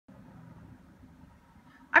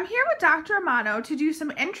I'm here with Dr. Romano to do some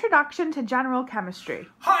introduction to general chemistry.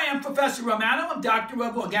 Hi, I'm Professor Romano. I'm Doctor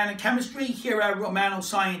of Organic Chemistry here at Romano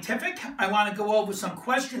Scientific. I want to go over some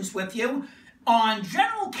questions with you on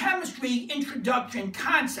general chemistry introduction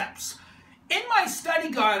concepts. In my study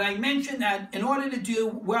guide, I mentioned that in order to do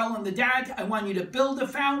well in the DAT, I want you to build a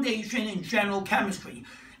foundation in general chemistry.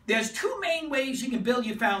 There's two main ways you can build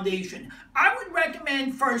your foundation. I would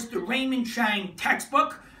recommend first the Raymond Chang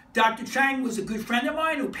textbook. Dr. Chang was a good friend of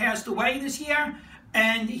mine who passed away this year,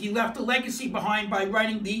 and he left a legacy behind by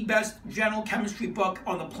writing the best general chemistry book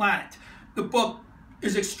on the planet. The book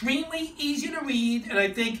is extremely easy to read, and I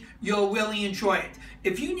think you'll really enjoy it.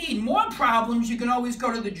 If you need more problems, you can always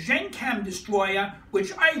go to the Gen Chem Destroyer,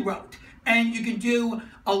 which I wrote, and you can do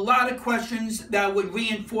a lot of questions that would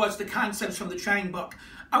reinforce the concepts from the Chang book.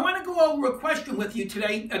 I want to go over a question with you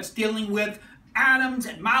today that's dealing with atoms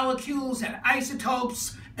and molecules and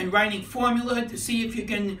isotopes and writing formula to see if you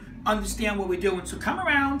can understand what we're doing. So come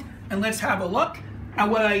around and let's have a look at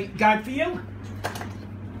what I got for you.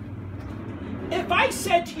 If I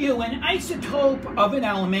said to you an isotope of an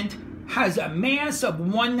element has a mass of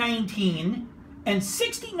 119 and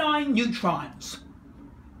 69 neutrons,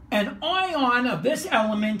 an ion of this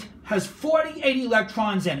element has 48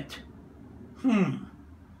 electrons in it.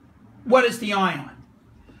 What is the ion?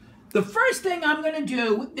 The first thing I'm going to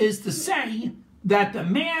do is to say that the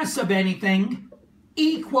mass of anything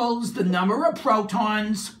equals the number of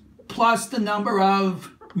protons plus the number of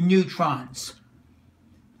neutrons.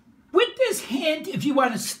 With this hint, if you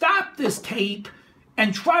want to stop this tape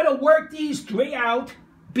and try to work these three out,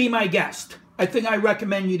 be my guest. I think I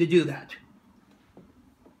recommend you to do that.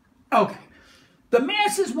 Okay, the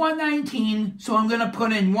mass is 119, so I'm going to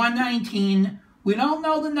put in 119. We don't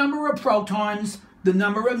know the number of protons. The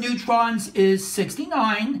number of neutrons is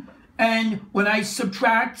 69. And when I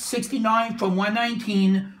subtract 69 from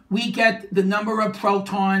 119, we get the number of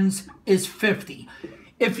protons is 50.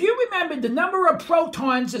 If you remember, the number of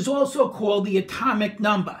protons is also called the atomic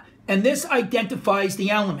number, and this identifies the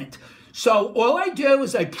element. So all I do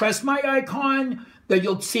is I press my icon that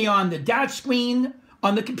you'll see on the DAT screen,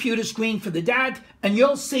 on the computer screen for the DAT, and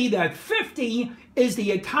you'll see that 50 is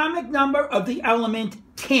the atomic number of the element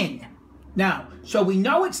tin. Now, so we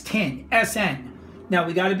know it's tin, Sn. Now,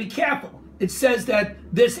 we got to be careful. It says that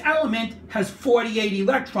this element has 48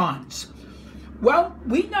 electrons. Well,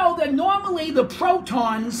 we know that normally the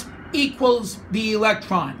protons equals the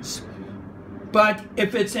electrons. But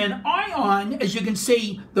if it's an ion, as you can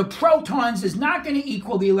see, the protons is not going to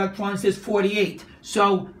equal the electrons. There's 48.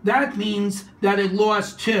 So that means that it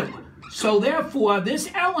lost 2. So therefore, this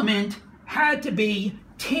element had to be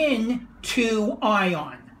tin 2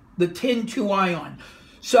 ion, the tin 2 ion.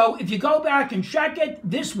 So if you go back and check it,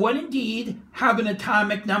 this would indeed have an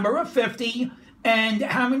atomic number of 50. And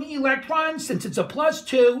how many electrons? Since it's a plus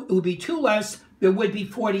 2, it would be 2 less. There would be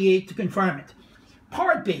 48 to confirm it.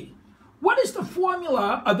 Part B. What is the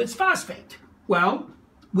formula of its phosphate? Well,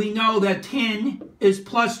 we know that tin is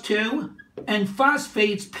plus 2 and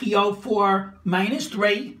phosphate's PO4 minus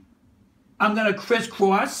 3. I'm going to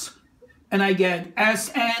crisscross and I get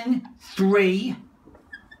SN3.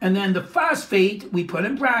 And then the phosphate, we put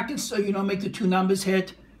in brackets so you don't make the two numbers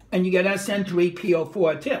hit, and you get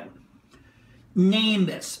SN3PO4 2. Name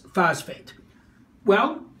this phosphate.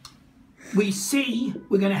 Well, we see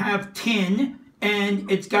we're going to have tin, and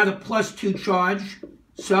it's got a plus 2 charge.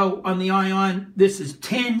 So on the ion, this is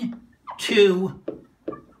tin 2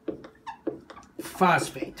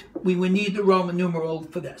 phosphate. We would need the Roman numeral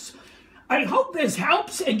for this. I hope this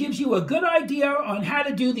helps and gives you a good idea on how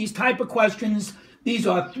to do these type of questions. These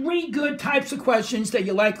are 3 good types of questions that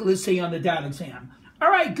you're likely to see on the DAT exam.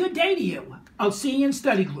 All right, good day to you. I'll see you in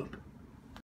study group.